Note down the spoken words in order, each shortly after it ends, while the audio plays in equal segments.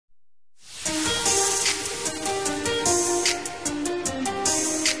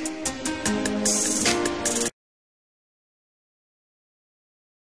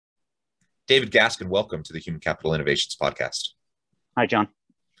David Gaskin, welcome to the Human Capital Innovations Podcast. Hi, John.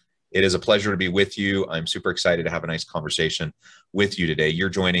 It is a pleasure to be with you. I'm super excited to have a nice conversation with you today. You're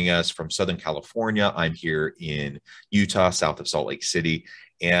joining us from Southern California. I'm here in Utah, south of Salt Lake City.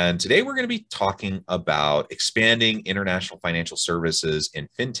 And today we're going to be talking about expanding international financial services and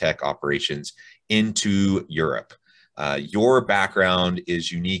FinTech operations into Europe. Your background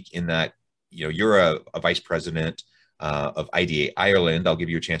is unique in that, you're a vice president of IDA Ireland. I'll give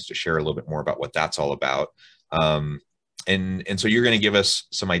you a chance to share a little bit more about what that's all about. And so you're going to give us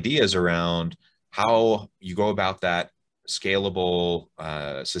some ideas around how you go about that scalable,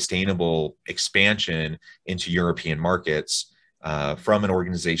 sustainable expansion into European markets from an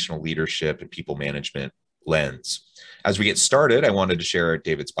organizational leadership and people management lens. As we get started, I wanted to share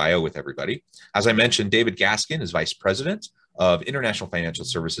David's bio with everybody. As I mentioned, David Gaskin is Vice President of International Financial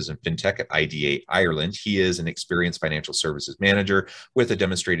Services and FinTech at IDA Ireland. He is an experienced financial services manager with a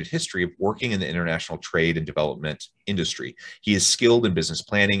demonstrated history of working in the international trade and development industry. He is skilled in business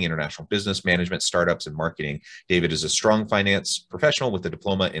planning, international business management, startups, and marketing. David is a strong finance professional with a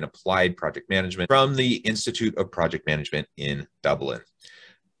diploma in applied project management from the Institute of Project Management in Dublin.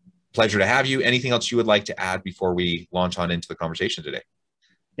 Pleasure to have you. Anything else you would like to add before we launch on into the conversation today?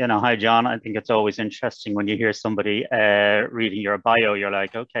 Hi, John. I think it's always interesting when you hear somebody reading your bio. You're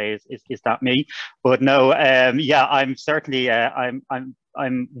like, okay, is that me? But no, I'm certainly I'm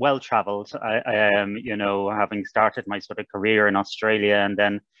well traveled. Having started my sort of career in Australia and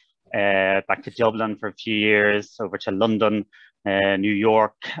then back to Dublin for a few years, over to London, New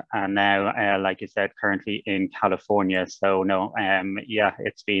York, and now, like you said, currently in California. So no,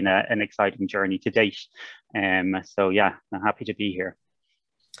 it's been an exciting journey to date. I'm happy to be here.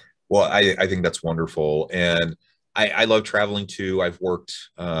 Well, I think that's wonderful. And I love traveling too. I've worked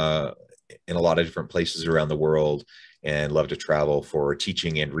in a lot of different places around the world and love to travel for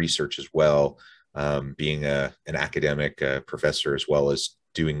teaching and research as well, being an academic professor as well as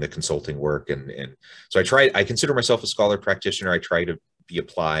doing the consulting work. And so I consider myself a scholar practitioner. I try to be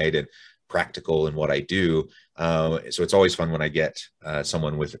applied and practical in what I do. So it's always fun when I get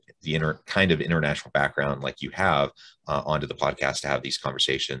someone with the kind of international background like you have onto the podcast to have these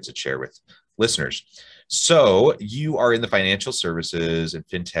conversations and share with listeners. So you are in the financial services and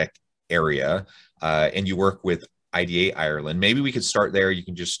FinTech area, and you work with IDA Ireland. Maybe we could start there. You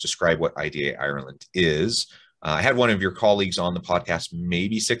can just describe what IDA Ireland is. I had one of your colleagues on the podcast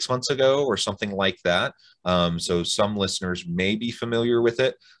maybe 6 months ago or something like that. So some listeners may be familiar with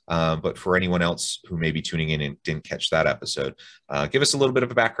it, but for anyone else who may be tuning in and didn't catch that episode, give us a little bit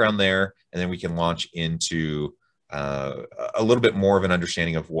of a background there, and then we can launch into a little bit more of an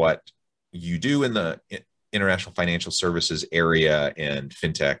understanding of what you do in the international financial services area and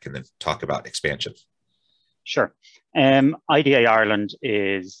FinTech, and then talk about expansion. Sure. IDA Ireland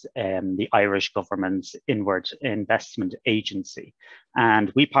is the Irish government's inward investment agency,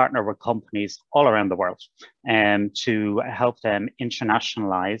 and we partner with companies all around the world to help them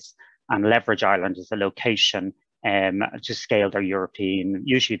internationalize and leverage Ireland as a location to scale their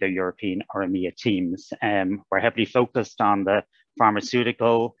usually their European or EMEA teams. We're heavily focused on the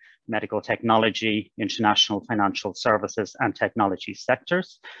pharmaceutical, medical technology, international financial services, and technology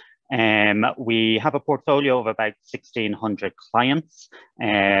sectors. We have a portfolio of about 1,600 clients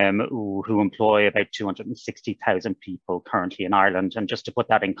who employ about 260,000 people currently in Ireland. And just to put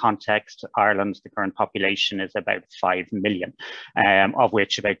that in context, Ireland, the current population is about 5 million, of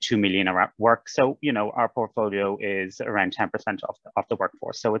which about 2 million are at work. So, our portfolio is around 10% of the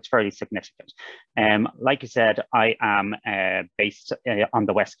workforce. So it's very significant. Like you said, I am based on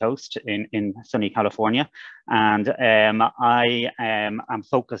the West Coast in sunny California. And I am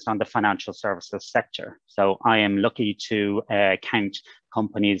focused on the financial services sector. So I am lucky to count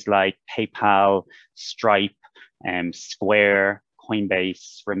companies like PayPal, Stripe, Square,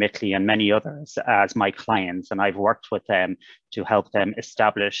 Coinbase, Remitly, and many others as my clients. And I've worked with them to help them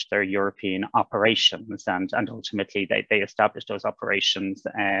establish their European operations. And ultimately, they established those operations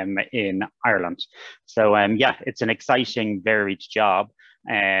in Ireland. So it's an exciting, varied job.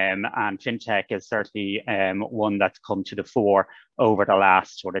 And FinTech is certainly one that's come to the fore over the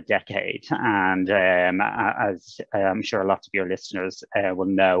last sort of decade. And as I'm sure lots of your listeners will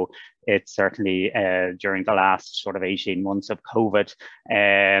know, it's certainly during the last sort of 18 months of COVID,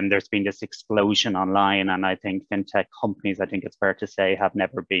 there's been this explosion online. And I think FinTech companies, I think it's fair to say, have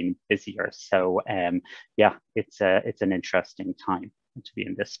never been busier. So it's an interesting time to be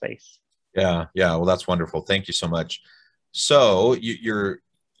in this space. Yeah. Well, that's wonderful. Thank you so much. So you're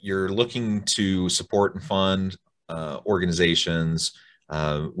looking to support and fund organizations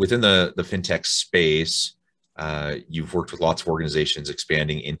within the FinTech space. You've worked with lots of organizations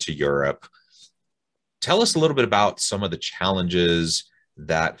expanding into Europe. Tell us a little bit about some of the challenges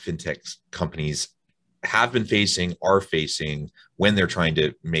that fintech companies have been facing, are facing when they're trying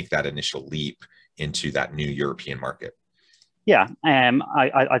to make that initial leap into that new European market. Yeah,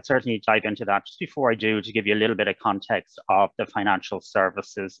 I'd certainly dive into that. Just before I do, to give you a little bit of context of the financial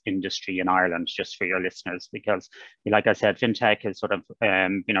services industry in Ireland, just for your listeners, because like I said, FinTech has sort of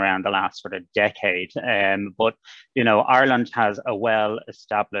been around the last sort of decade. But, Ireland has a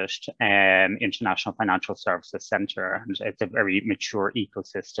well-established international financial services centre, and it's a very mature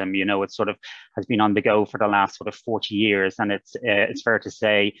ecosystem. It sort of has been on the go for the last sort of 40 years, and it's fair to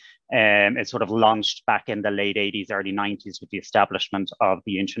say it sort of launched back in the late 80s, early 90s with the establishment of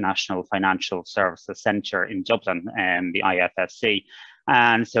the International Financial Services Centre in Dublin, the IFSC.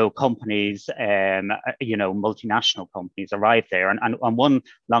 And so companies, multinational companies arrive there. And one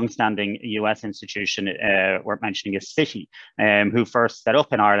longstanding US institution worth mentioning is Citi, who first set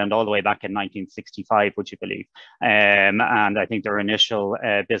up in Ireland all the way back in 1965, would you believe? And I think their initial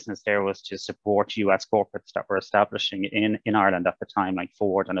business there was to support US corporates that were establishing in Ireland at the time, like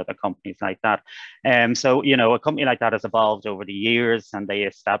Ford and other companies like that. So, a company like that has evolved over the years, and they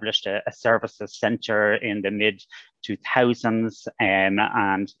established a services center in the mid 2000s, and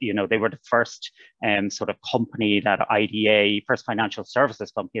they were the first sort of company that IDA, first financial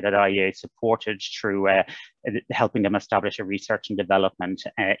services company that IDA supported through helping them establish a research and development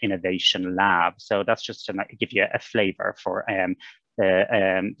innovation lab. So that's just to give you a flavor for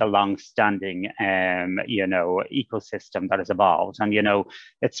the long-standing ecosystem that has evolved. And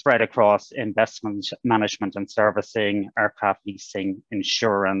it's spread across investment management and servicing, aircraft leasing,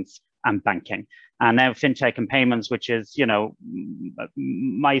 insurance, and banking. And now fintech and payments, which is,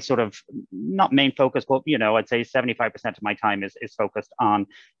 my sort of not main focus, but, I'd say 75% of my time is focused on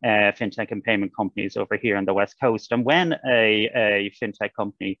fintech and payment companies over here on the West Coast. And when a fintech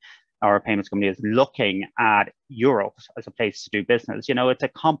company or a payments company is looking at Europe as a place to do business, it's a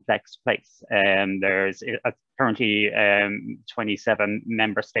complex place. There's currently 27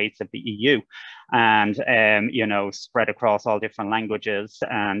 member states of the EU, and spread across all different languages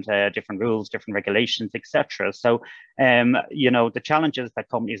and different rules, different regulations, etc. So the challenges that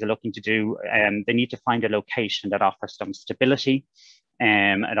companies are looking to do, they need to find a location that offers them stability,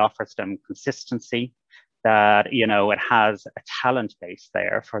 it offers them consistency, that it has a talent base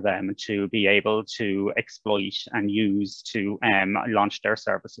there for them to be able to exploit and use to launch their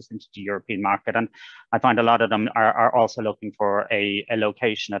services into the European market. And I find a lot of them are also looking for a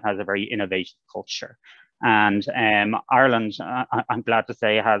location that has a very innovative culture. And Ireland, I'm glad to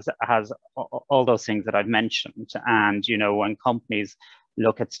say, has all those things that I've mentioned. And when companies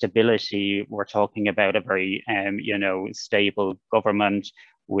look at stability, we're talking about a very stable government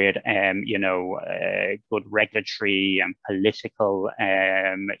with good regulatory and political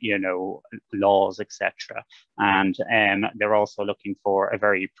laws, etc. And they're also looking for a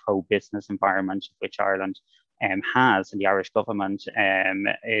very pro-business environment, which Ireland has, and the Irish government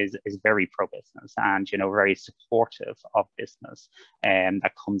is very pro-business and very supportive of business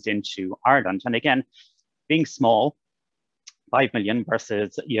that comes into Ireland. And again, being small, 5 million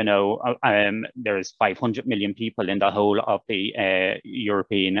versus, there's 500 million people in the whole of the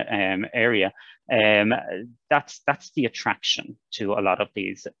European area. That's the attraction to a lot of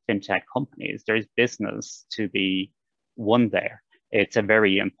these fintech companies. There's business to be won there. It's a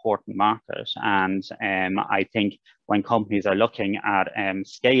very important market. And I think when companies are looking at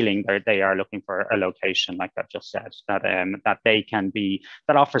scaling, they are looking for a location, like I've just said, that they can be,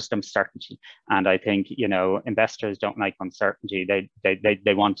 that offers them certainty. And I think, investors don't like uncertainty.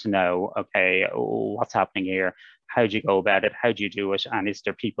 They want to know, okay, what's happening here? How do you go about it? How do you do it? And is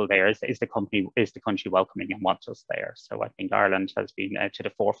there people there? Is the country welcoming and wants us there? So I think Ireland has been to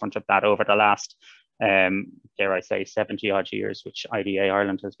the forefront of that over the last, dare I say, 70 odd years, which IDA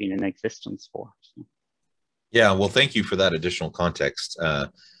Ireland has been in existence for. So. Yeah, well, thank you for that additional context.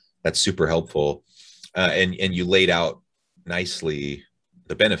 That's super helpful. And you laid out nicely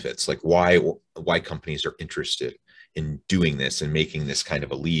the benefits, like why companies are interested in doing this and making this kind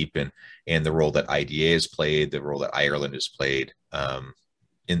of a leap, and the role that IDA has played, the role that Ireland has played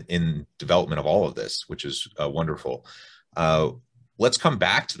in development of all of this, which is wonderful. Let's come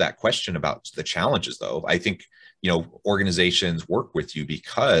back to that question about the challenges, though. I think organizations work with you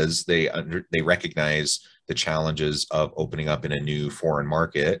because they recognize the challenges of opening up in a new foreign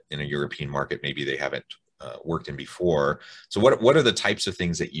market, in a European market maybe they haven't worked in before. So what are the types of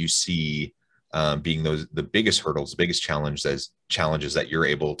things that you see being the biggest hurdles, the biggest challenges that you're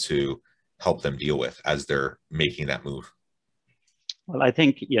able to help them deal with as they're making that move? Well, I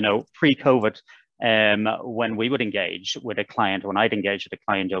think, pre-COVID, when we would engage with a client, when I'd engage with a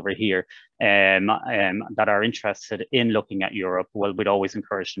client over here that are interested in looking at Europe, well, we'd always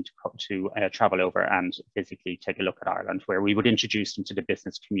encourage them to travel over and physically take a look at Ireland, where we would introduce them to the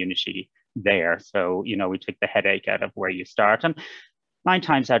business community there. So, you know, we take the headache out of where you start. And 9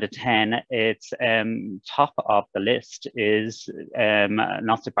 times out of 10, it's top of the list is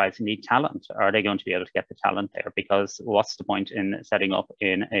not surprisingly talent. Are they going to be able to get the talent there? Because what's the point in setting up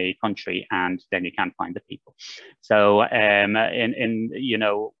in a country and then you can't find the people? So you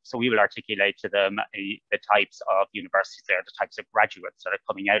know, so we will articulate to them the types of universities there, the types of graduates that are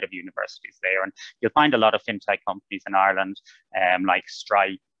coming out of universities there, and you'll find a lot of fintech companies in Ireland, like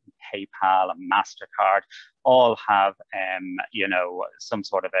Stripe, PayPal, and MasterCard, all have, you know, some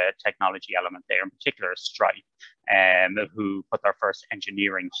sort of a technology element there. In particular, Stripe, who put their first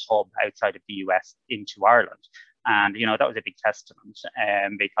engineering hub outside of the US into Ireland. And, you know, that was a big testament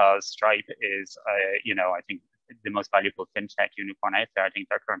because Stripe is, you know, I think the most valuable fintech unicorn out there. I think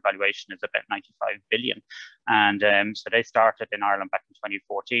their current valuation is about 95 billion. And so they started in Ireland back in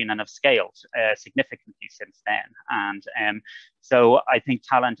 2014 and have scaled significantly since then. And so I think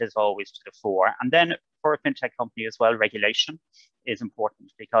talent is always to the fore. And then for a fintech company as well, regulation is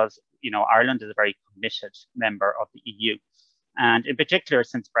important because, you know, Ireland is a very committed member of the EU. And in particular,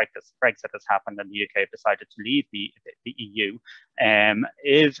 since Brexit has happened and the UK have decided to leave the EU,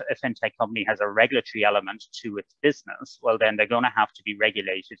 if a fintech company has a regulatory element to its business, well, then they're going to have to be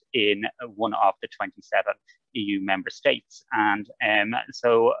regulated in one of the 27 EU member states. And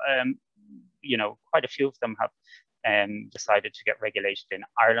so, you know, quite a few of them have decided to get regulated in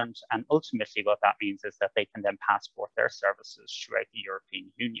Ireland. And ultimately what that means is that they can then passport their services throughout the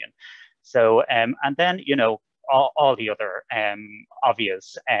European Union. So, and then, you know, all the other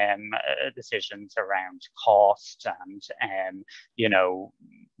obvious decisions around cost and, you know,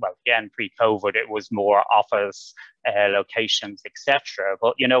 well, again, pre-COVID, it was more office locations, etc.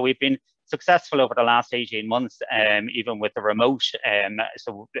 But, you know, we've been successful over the last 18 months, even with the remote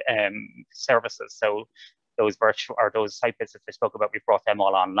services. So those virtual or those site visits I spoke about, we brought them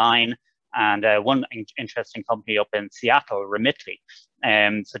all online. And one interesting company up in Seattle, Remitly,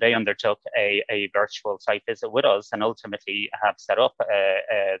 so they undertook a virtual site visit with us and ultimately have set up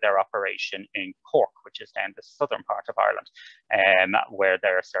their operation in Cork, which is down the southern part of Ireland, where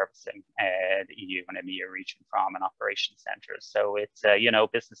they're servicing the EU and EMEA region from an operation centre. So it's, you know,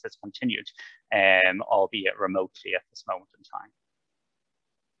 business has continued, albeit remotely at this moment in time.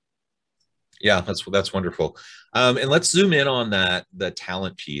 Yeah, that's wonderful. And let's zoom in on the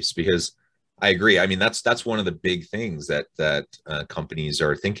talent piece, because I agree. I mean, that's one of the big things that companies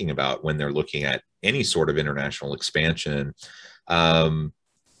are thinking about when they're looking at any sort of international expansion. And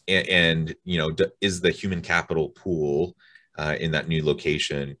you know, is the human capital pool in that new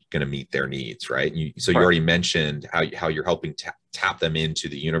location going to meet their needs, right? So you already mentioned how you're helping tap them into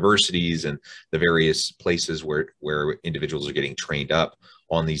the universities and the various places where individuals are getting trained up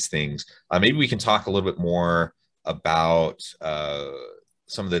on these things. Maybe we can talk a little bit more about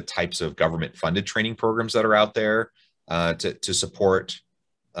some of the types of government funded training programs that are out there to support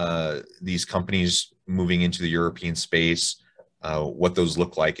these companies moving into the European space, what those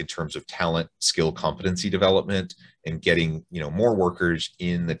look like in terms of talent, skill, competency development, and getting, you know, more workers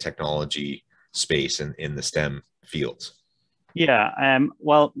in the technology space and in the STEM fields. Yeah,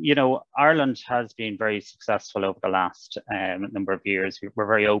 well, you know, Ireland has been very successful over the last number of years. We're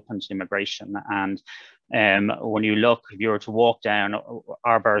very open to immigration. And when you look, if you were to walk down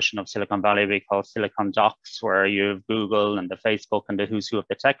our version of Silicon Valley, we call Silicon Docs, where you have Google and the Facebook and the who's who of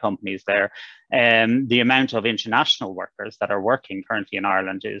the tech companies there, the amount of international workers that are working currently in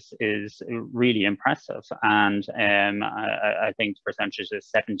Ireland is really impressive. And I think the percentage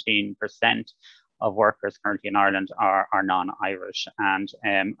is 17% of workers currently in Ireland are non-Irish, and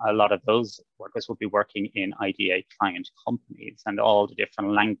a lot of those workers will be working in IDA client companies and all the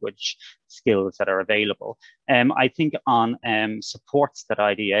different language skills that are available. I think on supports that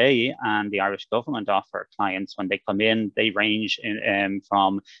IDA and the Irish government offer clients when they come in, they range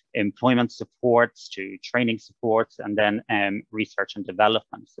from employment supports to training supports and then research and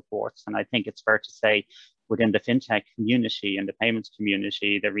development supports. And I think it's fair to say within the fintech community and the payments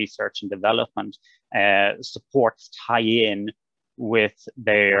community, the research and development supports tie in with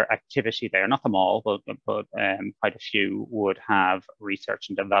their activity there. Not them all, but quite a few would have research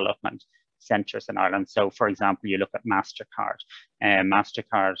and development centres in Ireland. So, for example, you look at MasterCard.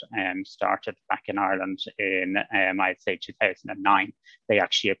 MasterCard started back in Ireland in, I'd say, 2009. They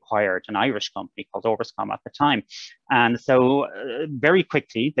actually acquired an Irish company called Overscom at the time. And so very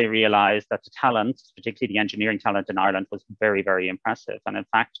quickly, they realized that the talent, particularly the engineering talent in Ireland, was very, very impressive. And in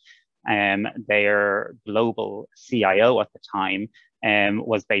fact, Their global CIO at the time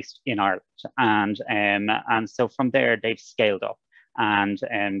was based in Ireland, and so from there they've scaled up. And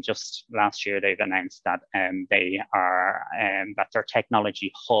just last year, they've announced that that their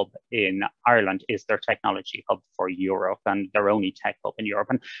technology hub in Ireland is their technology hub for Europe, and their only tech hub in Europe.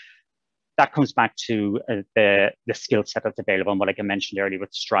 And that comes back to the skill set that's available. And what I mentioned earlier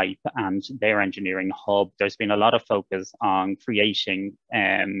with Stripe and their engineering hub, there's been a lot of focus on creating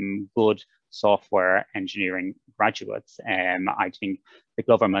good software engineering graduates. I think the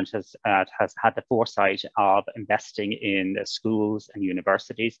government has had the foresight of investing in the schools and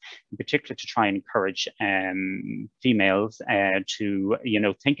universities, in particular to try and encourage females to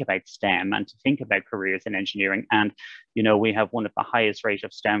think about STEM and to think about careers in engineering. And we have one of the highest rate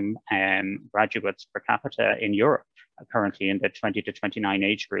of STEM graduates per capita in Europe, currently in the 20 to 29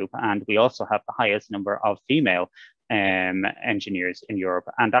 age group, and we also have the highest number of female engineers in Europe.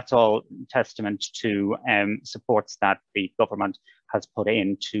 And that's all testament to supports that the government has put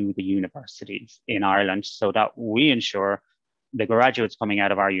into the universities in Ireland, so that we ensure the graduates coming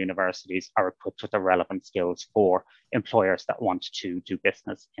out of our universities are equipped with the relevant skills for employers that want to do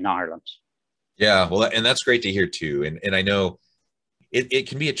business in Ireland. Yeah, well, and that's great to hear too. And I know it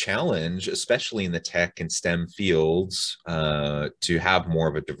can be a challenge, especially in the tech and STEM fields, to have more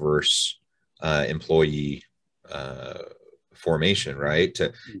of a diverse employee formation, right?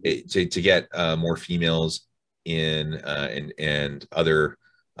 To get more females in and other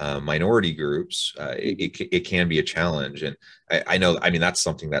minority groups, it can be a challenge. And I know, I mean, that's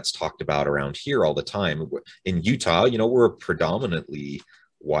something that's talked about around here all the time. In Utah, we're a predominantly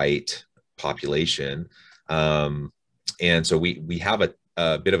white population. And so we have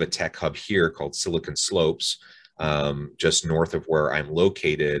a bit of a tech hub here called Silicon Slopes, just north of where I'm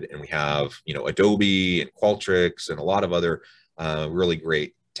located. And we have, Adobe and Qualtrics and a lot of other really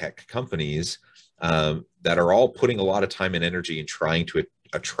great tech companies that are all putting a lot of time and energy in trying to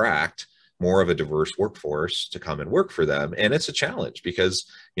attract more of a diverse workforce to come and work for them. And it's a challenge because,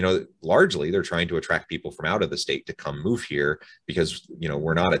 largely they're trying to attract people from out of the state to come move here because,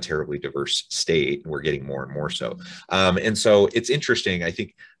 we're not a terribly diverse state. We're getting more and more so. And so it's interesting. I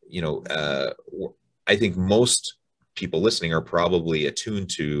think, I think most people listening are probably attuned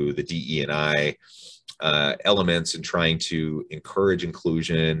to the DE&I elements and trying to encourage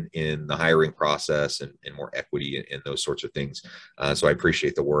inclusion in the hiring process and more equity and those sorts of things. So I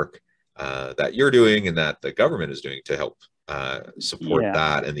appreciate the work that you're doing and that the government is doing to help support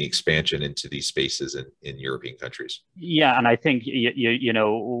that and the expansion into these spaces in European countries. Yeah, and I think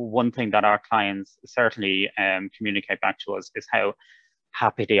one thing that our clients certainly communicate back to us is how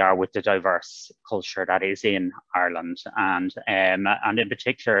happy they are with the diverse culture that is in Ireland, and in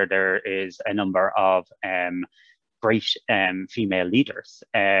particular there is a number of great female leaders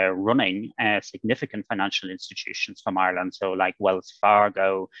running significant financial institutions from Ireland. So like Wells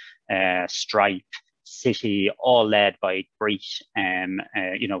Fargo, Stripe, Citi, all led by great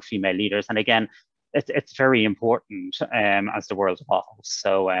female leaders. And again, it's very important as the world evolves.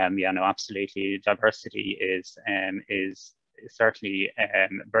 So absolutely, diversity is certainly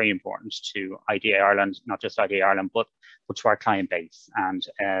very important to IDA Ireland, not just IDA Ireland, but to our client base. And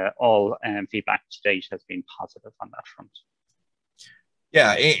all feedback to date has been positive on that front.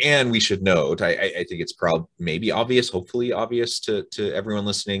 Yeah, and we should note, I think it's maybe obvious, hopefully obvious to everyone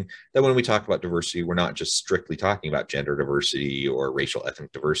listening, that when we talk about diversity, we're not just strictly talking about gender diversity or racial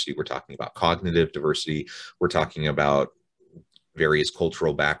ethnic diversity. We're talking about cognitive diversity. We're talking about various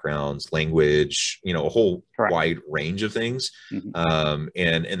cultural backgrounds, language, a whole wide range of things. Mm-hmm.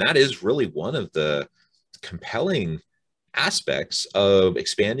 And that is really one of the compelling aspects of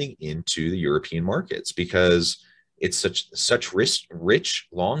expanding into the European markets, because it's such rich,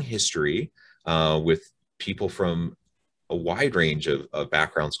 long history with people from a wide range of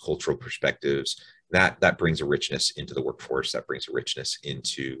backgrounds, cultural perspectives. That brings a richness into the workforce. That brings a richness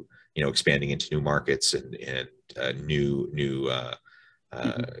into expanding into new markets and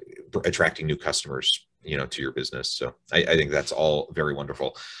attracting new customers to your business. So I think that's all very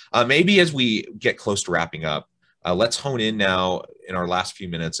wonderful. Maybe as we get close to wrapping up, let's hone in now in our last few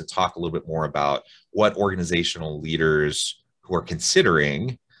minutes and talk a little bit more about what organizational leaders who are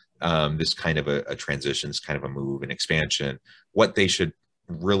considering this kind of a transition, this kind of a move and expansion, what they should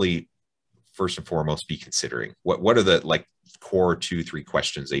really first and foremost be considering. What are the core 2-3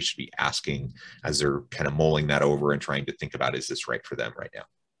 questions they should be asking as they're kind of mulling that over and trying to think about, is this right for them right now?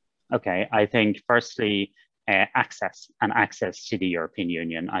 Okay, I think firstly, access to the European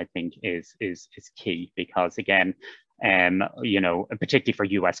Union, I think is key, because again, particularly for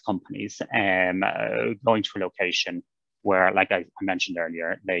US companies, going to a location where, like I mentioned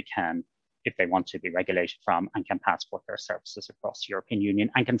earlier, they can, if they want to, be regulated from and can passport their services across the European Union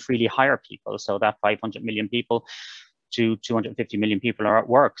and can freely hire people. So that 500 million people to 250 million people are at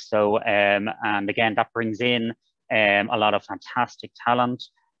work. So, and again, that brings in a lot of fantastic talent,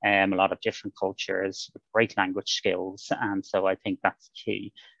 a lot of different cultures, with great language skills. And so I think that's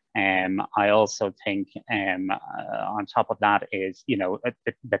key. I also think on top of that is, you know,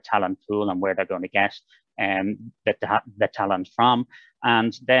 the talent pool and where they're going to get the talent from.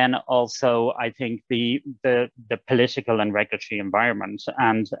 And then also, I think the political and regulatory environment.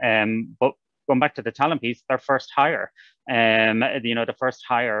 And but going back to the talent piece, their first hire. You know, the first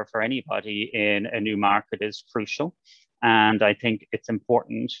hire for anybody in a new market is crucial. And I think it's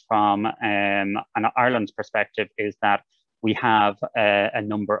important from an Ireland's perspective is that we have a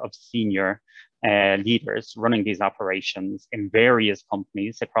number of senior leaders running these operations in various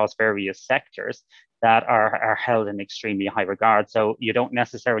companies across various sectors that are held in extremely high regard. So you don't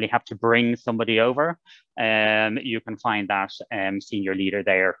necessarily have to bring somebody over. You can find that senior leader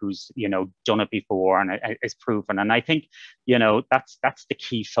there who's, you know, done it before and is proven. And I think, you know, that's the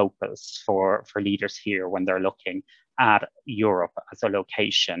key focus for leaders here when they're looking at Europe as a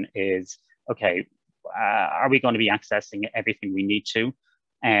location is, okay, are we going to be accessing everything we need to?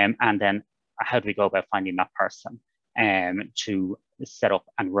 And then how do we go about finding that person to set up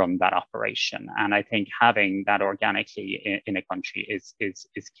and run that operation? And I think having that organically in a country is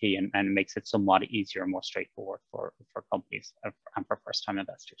key and makes it somewhat easier and more straightforward for companies and for first-time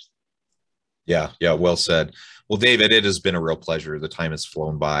investors. Yeah, well said. Well, David, it has been a real pleasure. The time has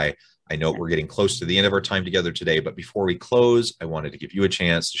flown by. I know we're getting close to the end of our time together today, but before we close, I wanted to give you a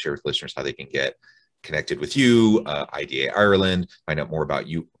chance to share with listeners how they can get connected with you, IDA Ireland, find out more about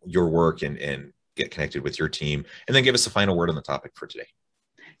your work and get connected with your team, and then give us a final word on the topic for today.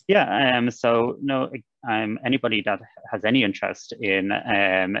 Yeah, so no, anybody that has any interest in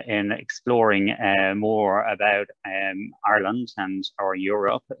exploring more about Ireland and or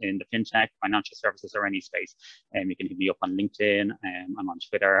Europe in the fintech, financial services, or any space, you can hit me up on LinkedIn. I'm on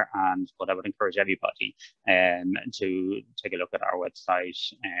Twitter, but I would encourage everybody to take a look at our website,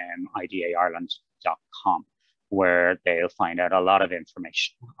 idaireland.com, where they'll find out a lot of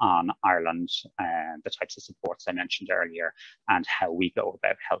information on Ireland and the types of supports I mentioned earlier and how we go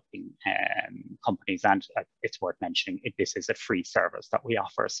about helping companies. And it's worth mentioning, this is a free service that we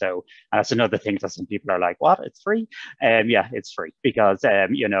offer. So that's another thing that some people are like, what, it's free? Yeah, it's free because,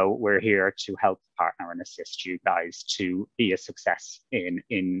 you know, we're here to help partner and assist you guys to be a success in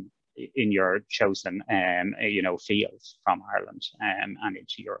your chosen, you know, fields from Ireland and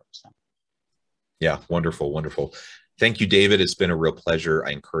into Europe. So. Yeah, wonderful, wonderful. Thank you, David. It's been a real pleasure. I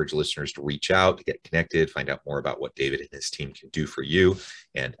encourage listeners to reach out, to get connected, find out more about what David and his team can do for you.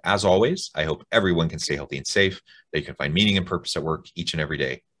 And as always, I hope everyone can stay healthy and safe, that you can find meaning and purpose at work each and every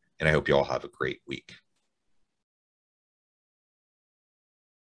day. And I hope you all have a great week.